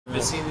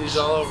Been seeing these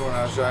all over when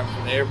I was driving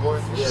from the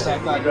airport.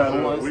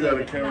 Yeah, we got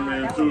a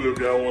cameraman too if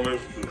y'all want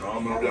us. I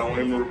don't know if y'all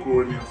want him to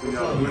record and see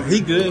y'all. He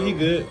good, he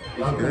good.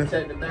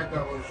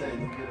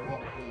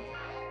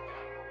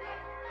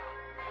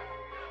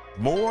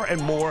 More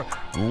and more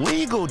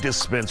legal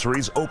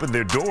dispensaries open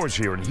their doors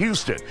here in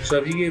Houston. So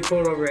if you get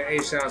pulled over at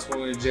 8 sounds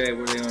smoking a J,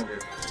 what are they under?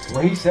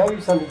 When he sells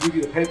you something, give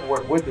you the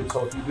paperwork with it.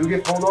 So if you do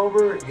get pulled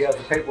over, he has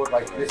the paperwork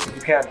like this.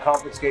 You can't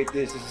confiscate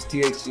this. This is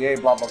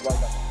THCA. Blah blah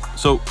blah.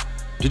 So,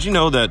 did you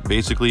know that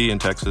basically in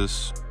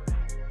Texas,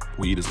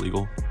 weed is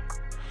legal?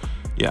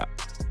 Yeah.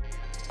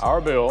 Our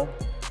bill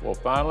will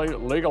finally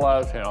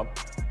legalize hemp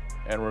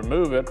and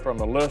remove it from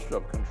the list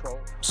of control.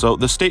 So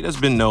the state has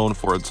been known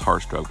for its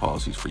harsh drug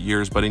policies for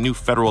years, but a new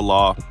federal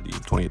law, the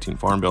 2018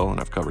 Farm Bill,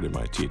 and I've covered in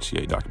my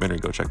THCA documentary,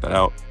 go check that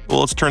out. Well,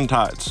 let's turn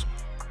tides.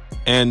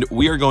 And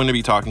we are going to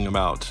be talking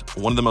about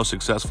one of the most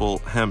successful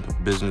hemp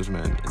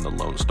businessmen in the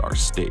Lone Star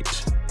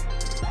State.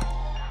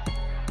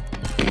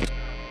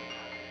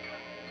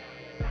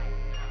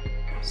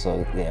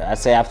 So yeah, I'd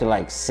say after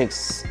like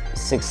six,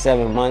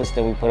 7 months,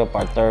 then we put up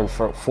our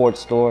fourth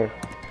store.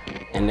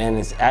 And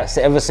then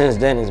ever since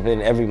then, it's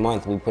been every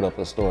month we put up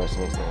a store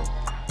since then.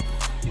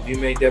 If you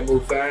make that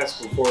move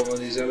fast before one of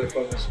these other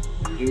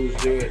fucking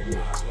dudes do it,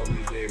 it's gonna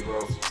be big, bro.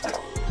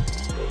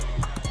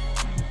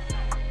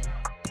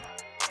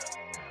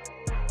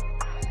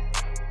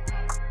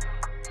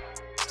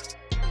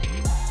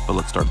 But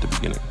let's start at the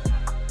beginning.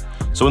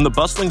 So in the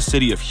bustling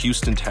city of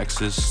Houston,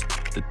 Texas,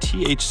 the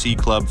THC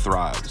Club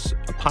thrives,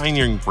 a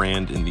pioneering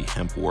brand in the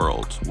hemp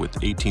world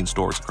with 18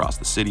 stores across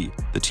the city.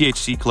 The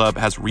THC Club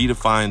has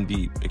redefined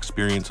the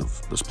experience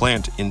of this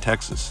plant in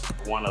Texas.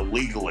 Want to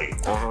legally,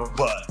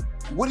 but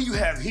what do you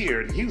have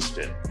here in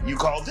Houston? You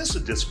call this a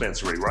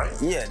dispensary, right?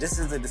 Yeah, this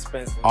is a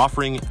dispensary.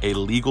 Offering a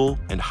legal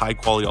and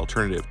high-quality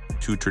alternative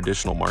to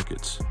traditional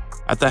markets.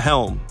 At the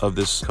helm of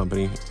this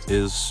company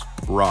is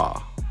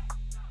Raw.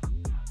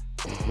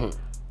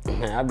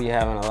 Man, I be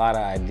having a lot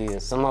of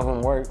ideas. Some of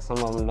them work, some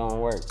of them don't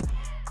work.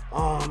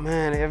 Oh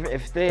man,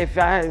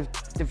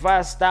 if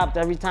I stopped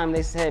every time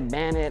they said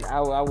ban it,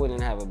 I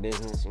wouldn't have a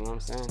business, you know what I'm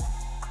saying?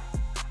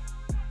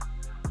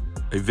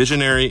 A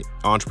visionary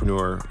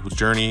entrepreneur whose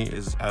journey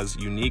is as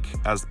unique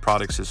as the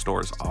products his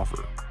stores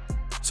offer.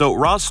 So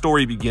Raw's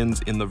story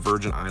begins in the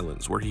Virgin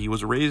Islands, where he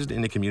was raised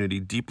in a community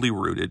deeply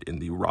rooted in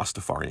the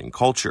Rastafarian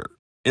culture.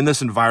 In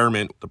this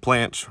environment, the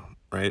plant,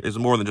 right, is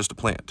more than just a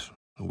plant.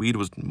 Weed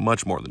was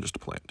much more than just a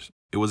plant.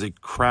 It was a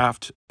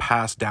craft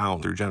passed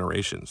down through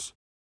generations.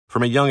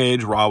 From a young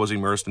age, Ra was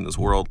immersed in this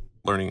world,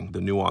 learning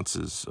the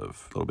nuances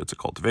of little bits of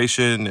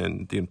cultivation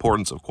and the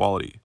importance of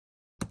quality.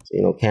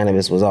 You know,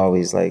 cannabis was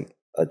always like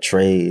a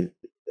trade,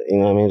 you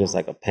know what I mean? Just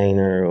like a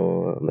painter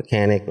or a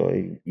mechanic, or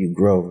you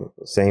grow,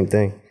 same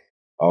thing.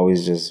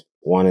 Always just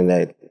wanted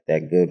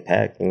that good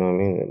pack, you know what I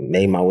mean?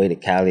 Made my way to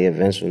Cali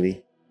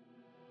eventually.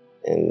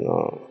 And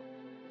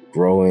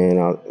growing,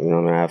 you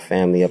know, I have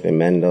family up in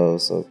Mendo,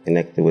 so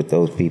connected with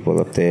those people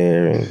up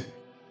there. And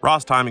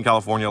Ra's time in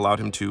California allowed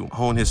him to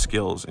hone his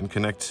skills and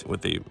connect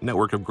with a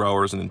network of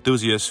growers and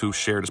enthusiasts who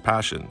shared his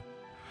passion.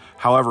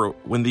 However,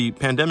 when the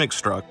pandemic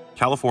struck,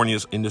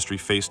 California's industry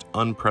faced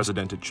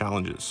unprecedented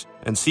challenges.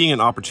 And seeing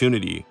an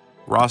opportunity,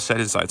 Ra's set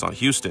his sights on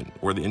Houston,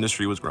 where the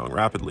industry was growing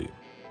rapidly.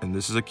 And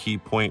this is a key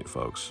point,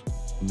 folks.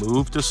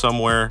 Move to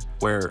somewhere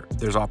where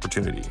there's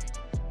opportunity.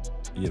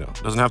 You know,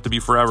 it doesn't have to be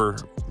forever,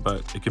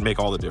 but it can make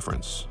all the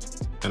difference.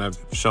 And I've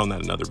shown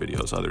that in other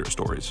videos, other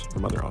stories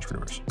from other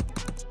entrepreneurs.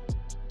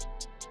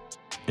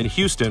 In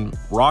Houston,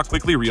 Ra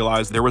quickly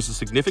realized there was a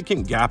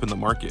significant gap in the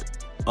market.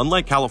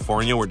 Unlike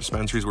California, where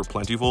dispensaries were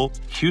plentiful,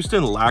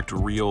 Houston lacked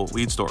real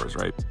weed stores,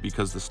 right?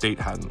 Because the state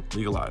hadn't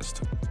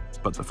legalized,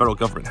 but the federal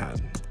government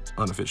had,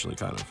 unofficially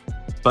kind of.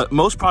 But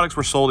most products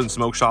were sold in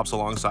smoke shops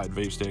alongside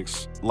vape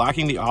sticks,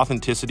 lacking the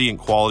authenticity and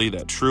quality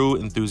that true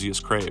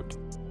enthusiasts craved.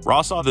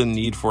 Ra saw the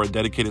need for a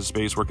dedicated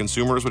space where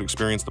consumers would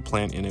experience the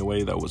plant in a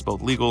way that was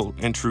both legal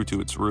and true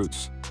to its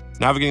roots.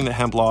 Navigating the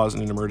hemp laws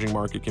in an emerging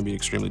market can be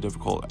extremely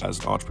difficult as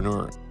an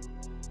entrepreneur.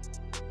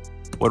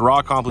 What Ra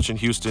accomplished in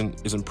Houston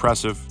is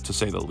impressive, to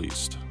say the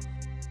least.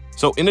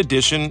 So in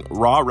addition,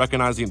 Ra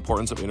recognized the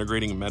importance of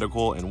integrating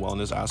medical and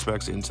wellness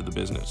aspects into the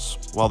business.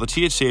 While the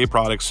THCA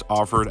products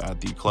offered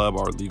at the club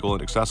are legal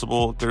and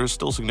accessible, there is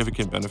still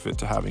significant benefit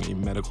to having a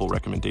medical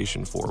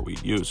recommendation for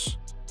weed use.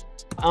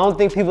 I don't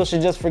think people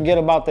should just forget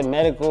about the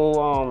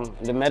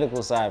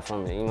medical side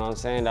from it, you know what I'm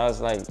saying?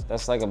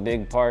 That's like a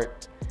big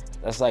part.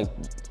 That's like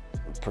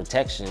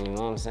protection, you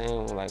know what I'm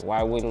saying? Like,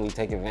 why wouldn't we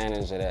take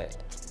advantage of that?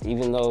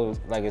 Even though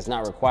like it's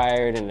not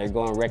required and they're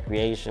going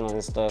recreational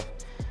and stuff,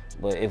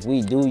 but if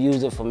we do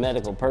use it for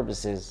medical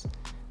purposes,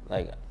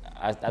 like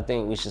I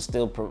think we should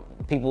still,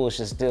 people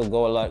should still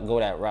go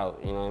that route,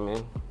 you know what I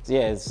mean?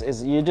 Yeah,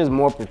 you're just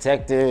more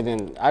protected,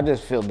 and I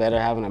just feel better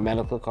having a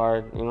medical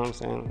card, you know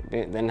what I'm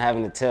saying? Than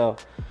having to tell,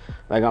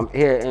 like I'm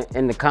here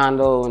in the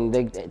condo and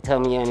they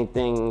tell me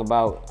anything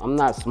about, I'm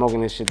not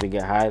smoking this shit to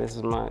get high, this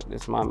is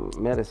my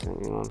medicine,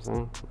 you know what I'm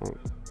saying? Like,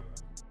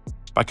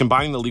 By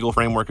combining the legal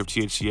framework of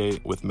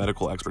THCA with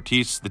medical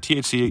expertise, the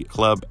THC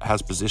Club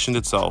has positioned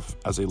itself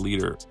as a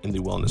leader in the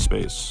wellness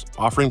space,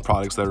 offering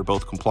products that are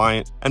both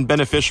compliant and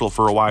beneficial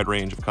for a wide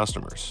range of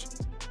customers.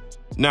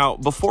 Now,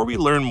 before we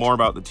learn more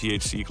about the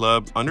THC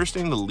Club,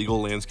 understanding the legal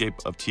landscape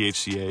of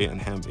THCA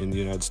and hemp in the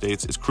United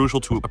States is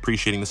crucial to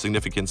appreciating the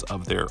significance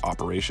of their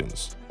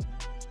operations.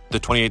 The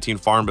 2018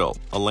 Farm Bill,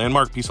 a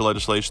landmark piece of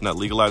legislation that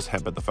legalized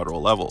hemp at the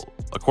federal level.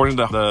 According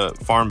to the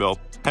Farm Bill,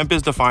 hemp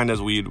is defined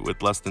as weed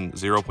with less than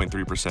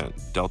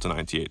 0.3% Delta-9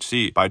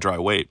 THC by dry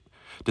weight,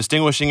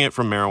 distinguishing it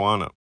from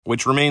marijuana,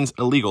 which remains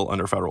illegal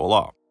under federal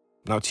law.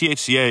 Now,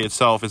 THCA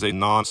itself is a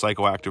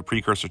non-psychoactive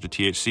precursor to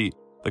THC,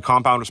 the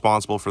compound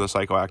responsible for the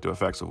psychoactive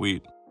effects of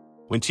weed.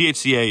 When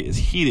THCA is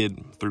heated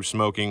through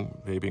smoking,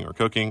 vaping, or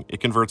cooking,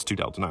 it converts to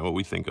Delta-9, what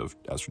we think of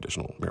as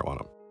traditional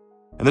marijuana.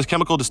 And this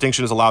chemical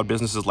distinction has allowed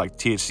businesses like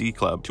THC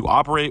Club to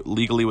operate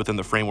legally within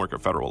the framework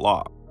of federal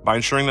law by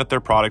ensuring that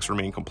their products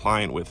remain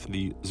compliant with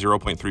the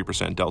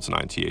 0.3%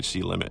 Delta-9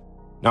 THC limit.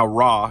 Now,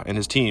 Raw and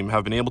his team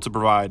have been able to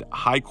provide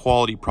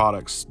high-quality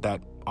products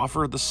that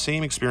offer the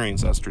same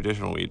experience as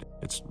traditional weed.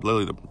 It's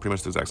literally pretty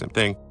much the exact same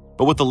thing,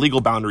 but with the legal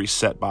boundaries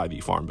set by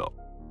the Farm Bill.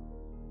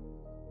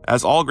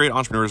 As all great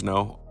entrepreneurs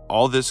know,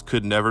 all this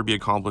could never be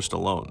accomplished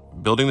alone.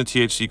 Building the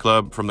THC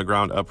Club from the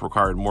ground up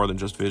required more than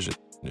just vision.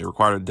 It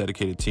required a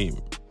dedicated team.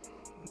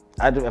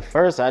 At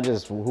first,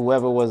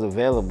 whoever was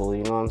available,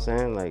 you know what I'm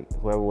saying? Like,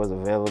 whoever was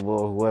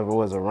available, whoever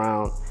was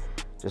around,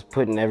 just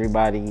putting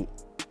everybody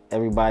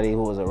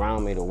who was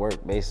around me to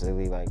work,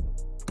 basically, like.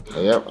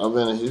 Yep, I've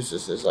been in Houston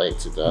since like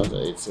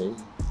 2018.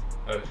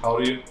 How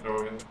old are you?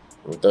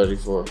 I'm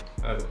 34.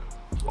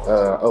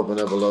 Opened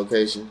up a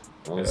location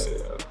on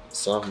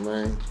South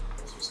Main.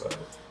 That's what's up.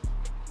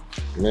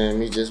 Man,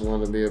 me just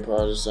want to be a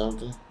part of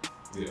something.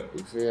 Yeah.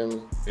 You feel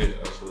me? Yeah,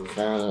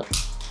 absolutely.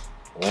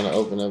 I want to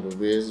open up a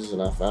business,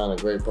 and I found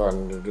a great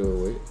partner to do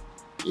it with.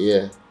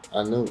 Yeah,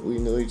 we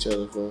knew each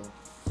other for a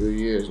few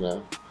years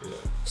now. Yeah.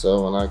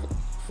 So when I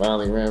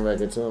finally ran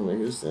back into him in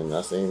Houston,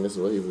 I seen this is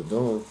what he was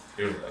doing.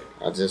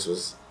 I just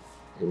was,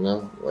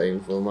 waiting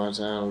for my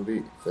time to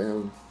be for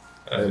him.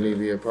 Let me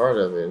be a part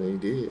of it, and he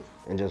did.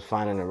 And just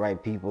finding the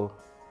right people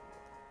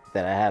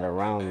that I had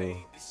around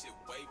me.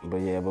 But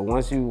yeah, but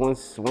once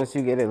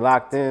you get it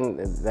locked in,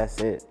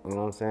 that's it. You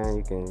know what I'm saying?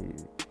 You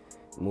can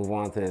move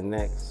on to the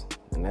next.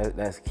 And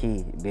that's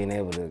key, being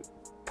able to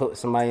put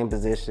somebody in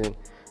position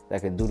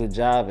that could do the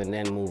job and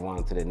then move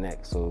on to the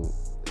next. So,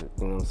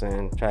 you know what I'm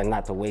saying? Try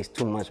not to waste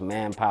too much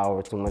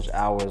manpower, too much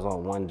hours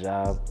on one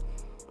job.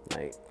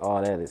 Like,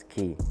 all that is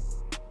key.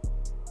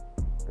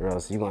 Or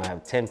else you're gonna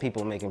have 10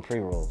 people making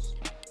pre-rolls.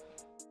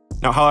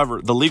 Now, however,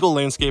 the legal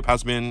landscape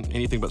has been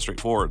anything but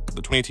straightforward.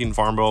 The 2018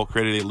 Farm Bill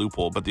created a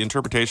loophole, but the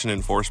interpretation and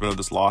enforcement of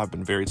this law have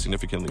been varied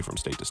significantly from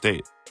state to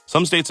state.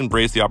 Some states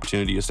embraced the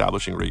opportunity,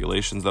 establishing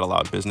regulations that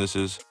allowed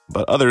businesses,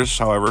 but others,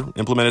 however,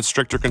 implemented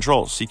stricter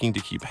controls, seeking to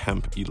keep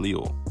hemp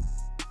illegal.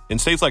 In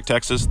states like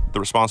Texas,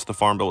 the response to the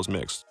Farm Bill was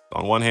mixed.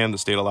 On one hand, the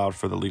state allowed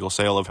for the legal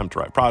sale of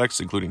hemp-derived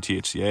products, including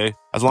THCA,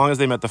 as long as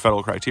they met the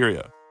federal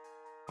criteria.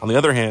 On the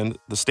other hand,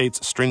 the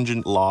state's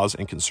stringent laws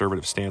and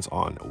conservative stance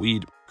on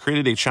weed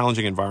created a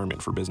challenging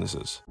environment for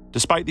businesses.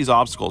 Despite these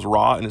obstacles,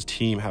 Raw and his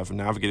team have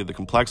navigated the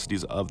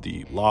complexities of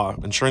the law,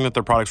 ensuring that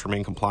their products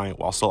remain compliant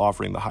while still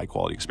offering the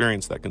high-quality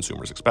experience that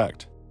consumers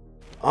expect.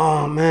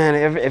 Oh man,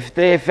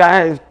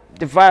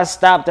 if I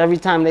stopped every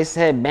time they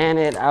said ban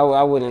it,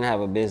 I wouldn't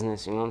have a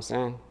business. You know what I'm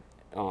saying?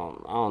 I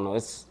don't know.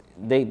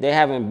 They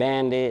haven't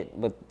banned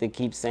it, but they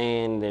keep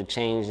saying they're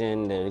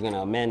changing, they're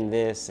gonna amend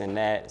this and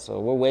that.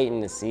 So we're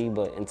waiting to see.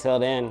 But until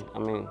then, I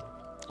mean,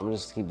 I'm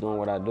just keep doing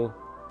what I do.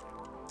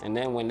 And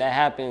then when that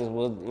happens, you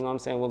know what I'm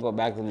saying, we'll go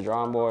back to the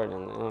drawing board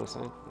and, you know what I'm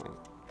saying, like,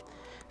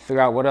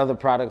 figure out what other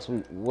products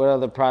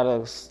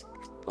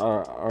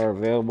are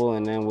available,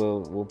 and then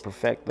we'll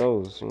perfect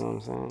those. You know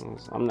what I'm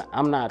saying?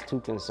 I'm not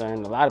too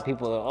concerned. A lot of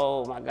people are,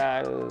 oh my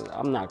God,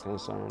 I'm not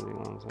concerned. You know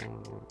what I'm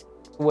saying?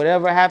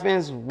 Whatever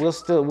happens,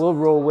 we'll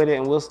roll with it,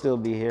 and we'll still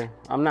be here.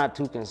 I'm not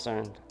too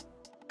concerned.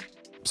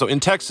 So in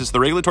Texas, the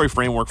regulatory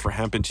framework for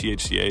hemp and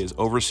THCA is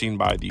overseen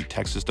by the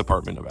Texas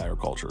Department of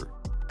Agriculture.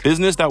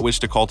 Business that wish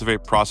to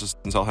cultivate, process,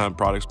 and sell hemp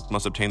products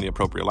must obtain the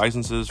appropriate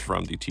licenses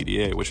from the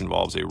TDA, which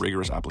involves a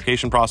rigorous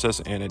application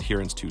process and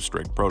adherence to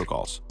strict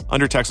protocols.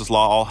 Under Texas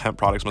law, all hemp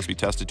products must be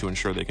tested to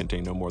ensure they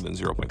contain no more than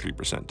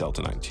 0.3%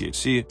 Delta-9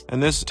 THC,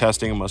 and this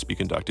testing must be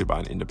conducted by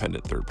an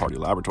independent third-party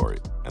laboratory,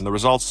 and the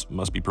results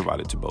must be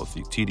provided to both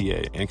the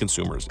TDA and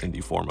consumers in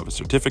the form of a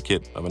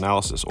certificate of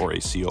analysis, or a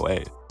COA.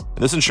 And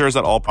this ensures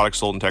that all products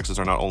sold in Texas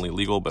are not only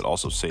legal, but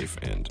also safe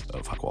and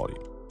of high quality.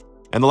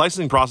 And the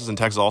licensing process in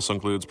Texas also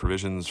includes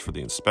provisions for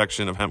the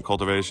inspection of hemp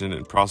cultivation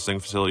and processing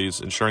facilities,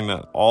 ensuring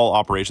that all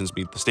operations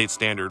meet the state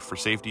standard for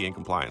safety and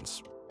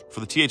compliance. For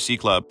the THC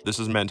Club, this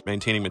has meant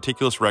maintaining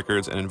meticulous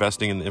records and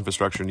investing in the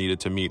infrastructure needed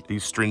to meet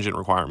these stringent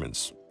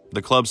requirements.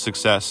 The club's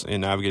success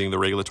in navigating the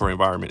regulatory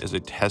environment is a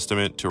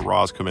testament to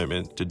Raw's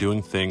commitment to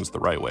doing things the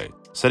right way,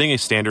 setting a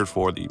standard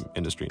for the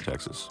industry in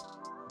Texas.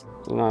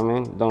 You know what I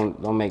mean?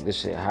 Don't make this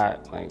shit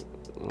hot. Like,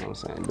 you know what I'm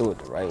saying? Do it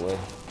the right way.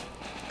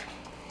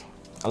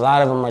 A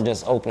lot of them are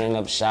just opening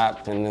up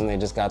shop, and then they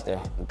just got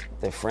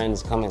their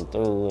friends coming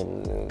through,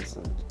 and it's,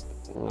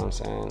 you know what I'm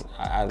saying?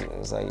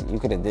 It's like, you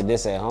could have did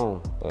this at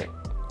home, but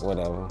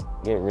whatever.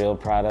 Get real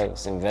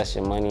products, invest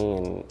your money,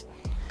 and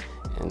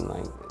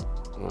like,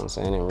 you know what I'm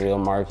saying, in real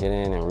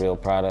marketing and real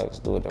products,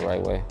 do it the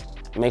right way.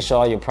 Make sure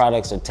all your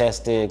products are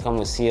tested, come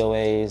with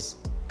COAs,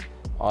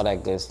 all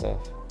that good stuff.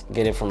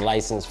 Get it from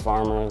licensed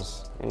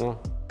farmers, you know?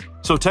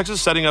 So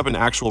Texas setting up an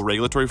actual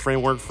regulatory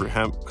framework for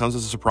hemp comes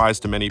as a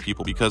surprise to many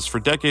people because for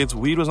decades,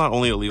 weed was not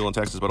only illegal in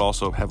Texas, but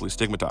also heavily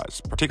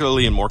stigmatized,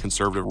 particularly in more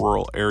conservative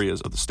rural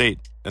areas of the state.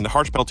 And the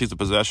harsh penalties of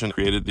possession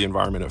created the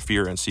environment of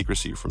fear and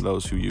secrecy from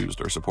those who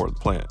used or supported the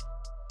plant.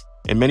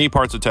 In many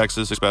parts of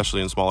Texas,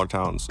 especially in smaller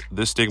towns,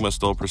 this stigma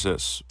still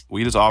persists.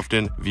 Weed is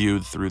often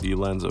viewed through the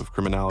lens of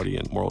criminality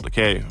and moral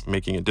decay,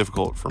 making it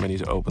difficult for many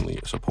to openly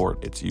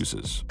support its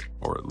uses,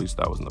 or at least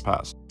that was in the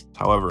past.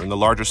 However, in the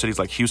larger cities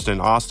like Houston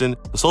and Austin,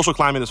 the social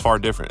climate is far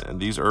different,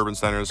 and these urban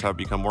centers have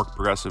become more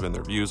progressive in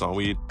their views on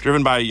weed,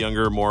 driven by a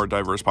younger, more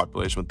diverse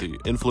population with the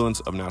influence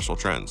of national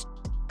trends.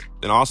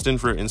 In Austin,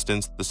 for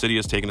instance, the city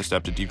has taken a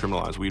step to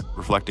decriminalize weed,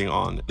 reflecting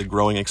on the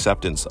growing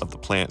acceptance of the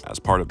plant as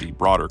part of the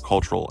broader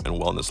cultural and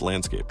wellness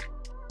landscape.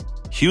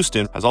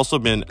 Houston has also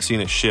been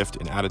seeing a shift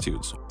in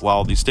attitudes.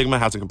 While the stigma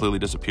hasn't completely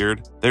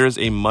disappeared, there is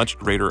a much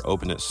greater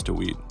openness to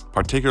weed,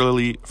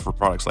 particularly for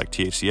products like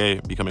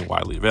THCA becoming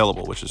widely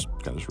available, which is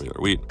kind of just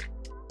regular weed.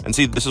 And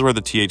see, this is where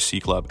the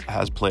THC Club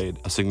has played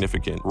a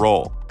significant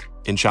role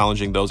in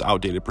challenging those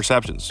outdated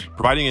perceptions,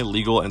 providing a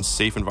legal and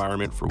safe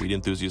environment for weed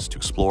enthusiasts to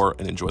explore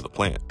and enjoy the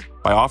plant.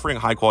 By offering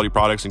high-quality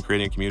products and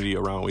creating a community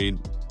around weed,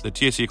 the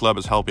THC Club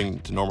is helping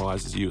to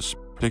normalize its use,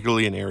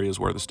 particularly in areas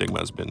where the stigma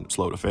has been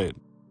slow to fade.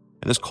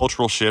 And this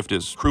cultural shift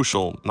is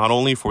crucial not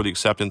only for the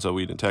acceptance of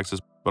weed in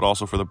Texas, but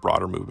also for the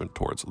broader movement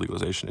towards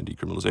legalization and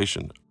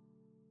decriminalization.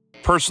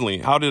 Personally,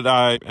 how did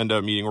I end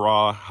up meeting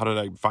Raw? How did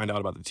I find out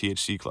about the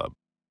THC Club?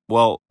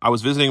 Well, I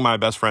was visiting my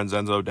best friend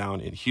Zenzo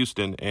down in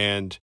Houston,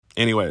 and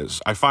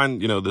anyways, I find,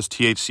 this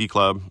THC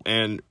Club,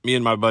 and me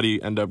and my buddy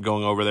end up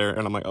going over there,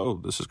 and I'm like, oh,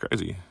 this is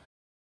crazy.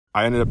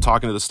 I ended up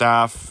talking to the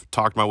staff,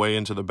 talked my way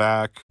into the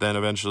back, then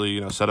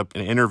eventually, set up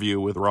an interview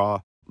with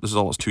Raw. This is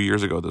almost 2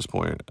 years ago at this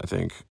point, I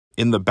think,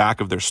 in the back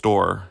of their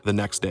store the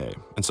next day.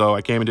 And so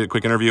I came and did a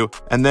quick interview,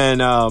 and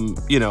then, I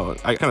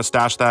kind of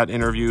stashed that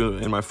interview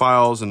in my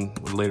files and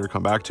would later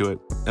come back to it.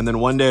 And then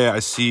one day I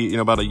see,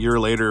 about a year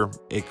later,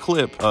 a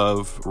clip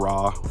of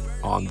Raw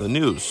on the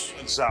news.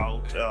 It's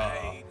out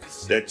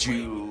that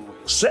you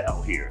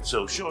sell here.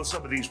 So show us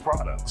some of these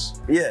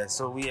products. Yeah,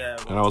 so we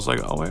have... And I was like,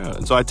 oh my God.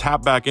 And so I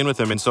tapped back in with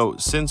him. And so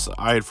since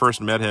I had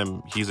first met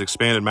him, he's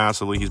expanded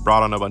massively. He's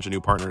brought on a bunch of new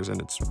partners,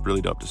 and it's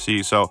really dope to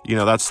see. So,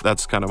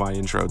 that's kind of my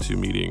intro to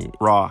meeting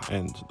Raw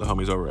and the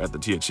homies over at the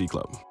THC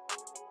Club.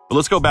 But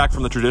let's go back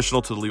from the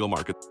traditional to the legal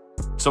market.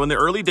 So in the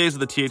early days of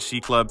the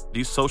THC Club,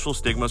 these social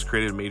stigmas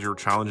created major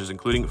challenges,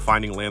 including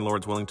finding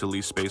landlords willing to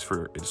lease space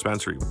for a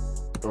dispensary.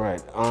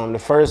 Right. The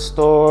first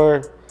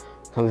store,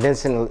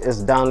 convincing,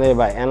 is down there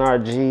by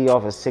NRG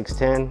off of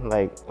 610,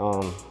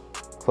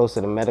 close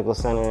to the medical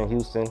center in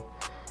Houston.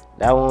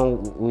 That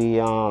one,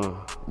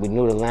 we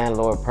knew the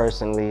landlord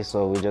personally,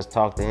 so we just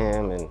talked to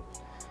him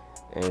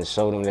and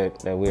showed him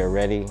that we were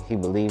ready. He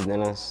believed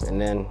in us. And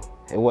then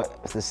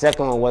the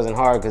second one wasn't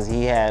hard because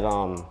he had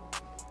other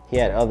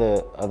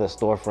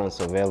storefronts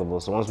available.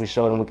 So once we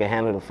showed him we could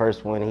handle the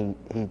first one,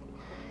 he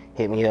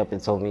hit me up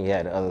and told me he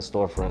had other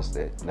storefronts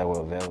that were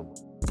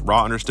available.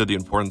 Raw understood the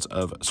importance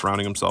of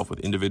surrounding himself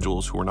with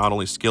individuals who were not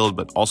only skilled,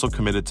 but also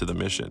committed to the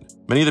mission.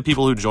 Many of the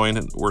people who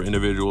joined were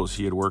individuals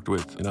he had worked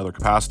with in other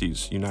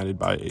capacities, united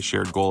by a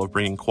shared goal of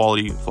bringing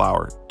quality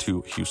flower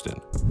to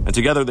Houston. And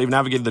together, they've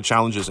navigated the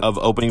challenges of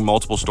opening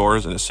multiple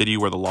stores in a city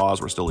where the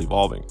laws were still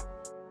evolving.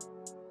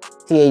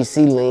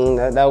 THC lean,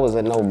 that was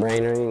a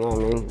no-brainer, you know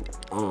what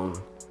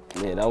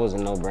I mean? Yeah, that was a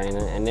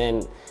no-brainer. And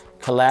then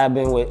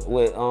collabing with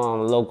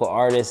local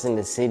artists in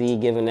the city,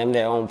 giving them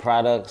their own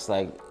products,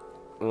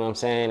 you know what I'm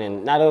saying?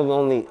 And not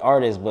only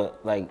artists, but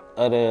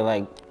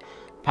other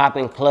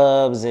popping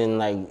clubs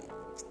and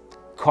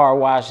car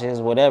washes,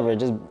 whatever,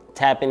 just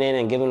tapping in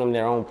and giving them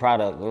their own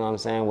product, you know what I'm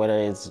saying? Whether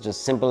it's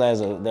just simple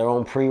as their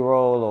own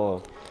pre-roll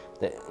or,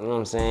 you know what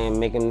I'm saying,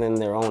 making them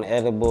their own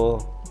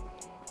edible,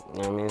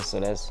 you know what I mean? So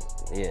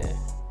yeah.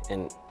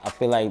 And I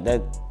feel like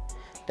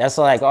that's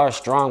our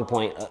strong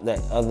point, that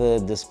other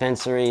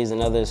dispensaries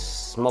and other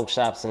smoke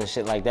shops and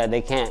shit like that,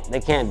 they can't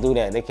do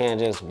that. They can't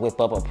just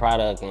whip up a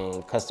product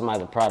and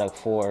customize a product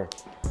for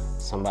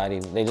somebody.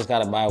 They just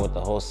gotta buy what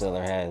the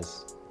wholesaler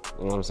has,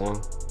 you know what I'm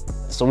saying?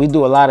 So we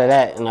do a lot of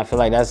that, and I feel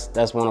like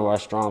that's one of our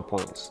strong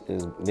points,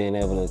 is being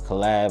able to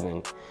collab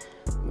and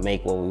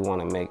make what we want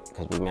to make,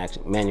 because we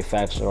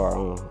manufacture our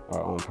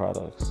own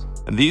products.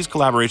 And these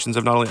collaborations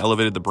have not only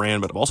elevated the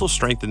brand, but have also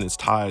strengthened its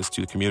ties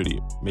to the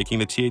community, making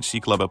the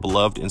THC Club a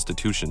beloved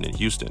institution in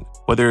Houston.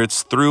 Whether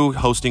it's through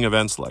hosting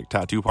events like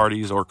tattoo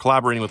parties or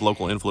collaborating with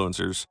local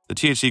influencers, the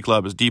THC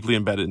Club is deeply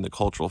embedded in the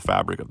cultural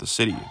fabric of the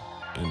city.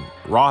 And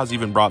Raw has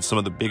even brought some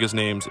of the biggest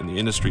names in the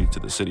industry to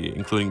the city,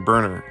 including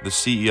Berner, the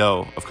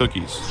CEO of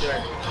Cookies.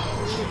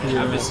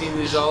 I've been seeing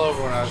these all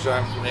over when I was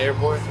driving from the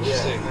airport.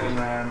 Sick. Hey,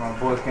 man, my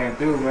boys came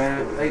through,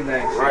 man. They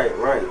next.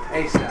 Right.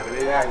 Hey,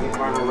 Saturday, I get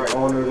Berner right.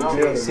 Owner of the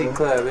THC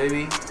Club,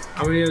 baby.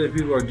 How many other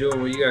people are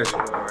doing what you guys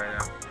are doing right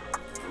now?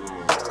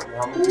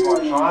 How many people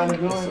are trying to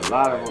do it? There's a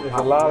lot of them. There's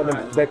a lot of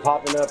them. They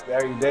popping up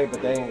every day,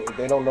 but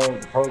they don't know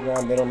the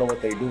program. They don't know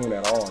what they're doing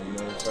at all. You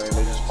know what I'm saying?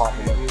 They just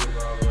popping up.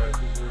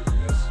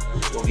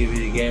 We'll give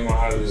you the game on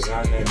how to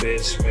design that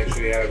bitch. Make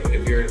sure you have,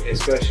 if you're,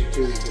 especially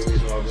too, the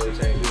reason why I really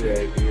saying do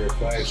that, if you're a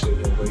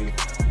flagship, but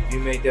if you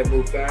make that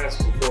move fast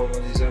before one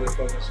of these other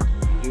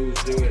fucking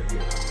dudes do it,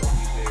 you'll be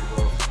big,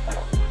 bro.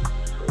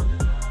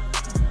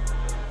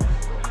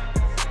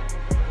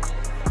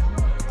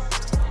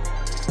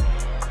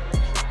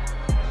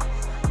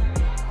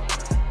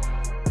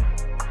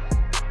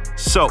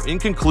 So, in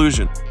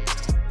conclusion,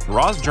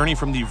 Raw's journey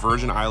from the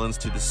Virgin Islands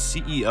to the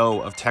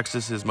CEO of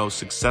Texas's most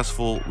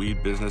successful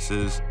weed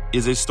businesses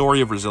is a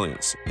story of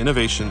resilience,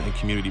 innovation, and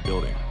community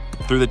building.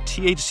 Through the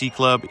THC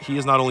Club, he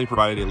has not only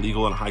provided a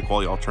legal and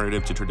high-quality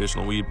alternative to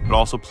traditional weed, but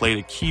also played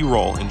a key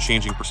role in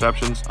changing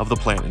perceptions of the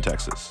plant in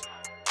Texas.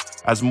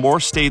 As more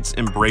states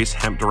embrace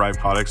hemp-derived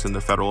products and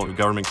the federal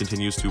government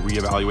continues to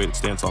reevaluate its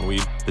stance on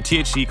weed, the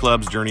THC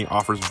Club's journey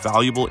offers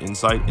valuable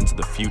insight into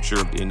the future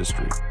of the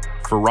industry.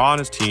 For Raw and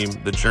his team,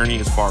 the journey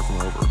is far from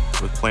over,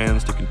 with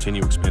plans to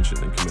continue expansion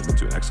and commitment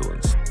to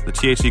excellence. The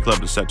THC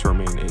Club is set to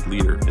remain a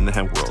leader in the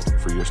hemp world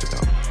for years to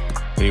come.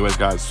 Anyways,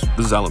 guys,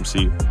 this is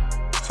LMC,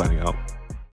 signing out.